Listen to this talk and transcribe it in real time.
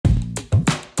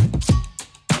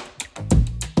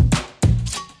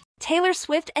Taylor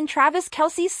Swift and Travis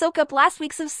Kelce soak up last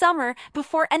weeks of summer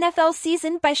before NFL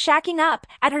season by shacking up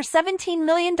at her $17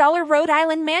 million Rhode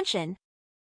Island mansion.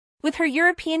 With her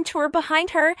European tour behind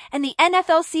her and the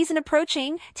NFL season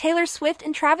approaching, Taylor Swift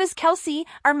and Travis Kelce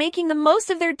are making the most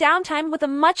of their downtime with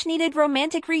a much-needed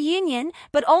romantic reunion,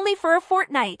 but only for a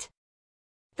fortnight.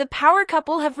 The power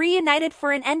couple have reunited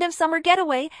for an end-of-summer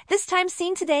getaway, this time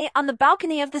seen today on the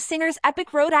balcony of the singer's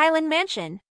epic Rhode Island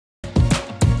mansion.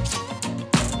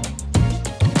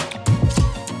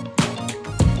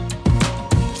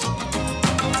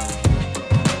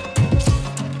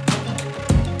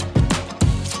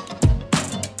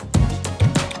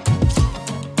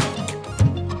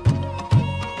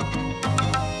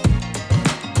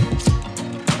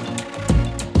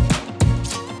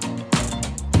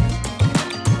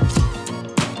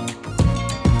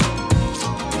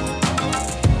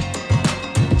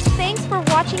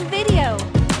 Watching video.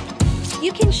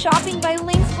 You can shopping by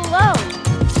links below.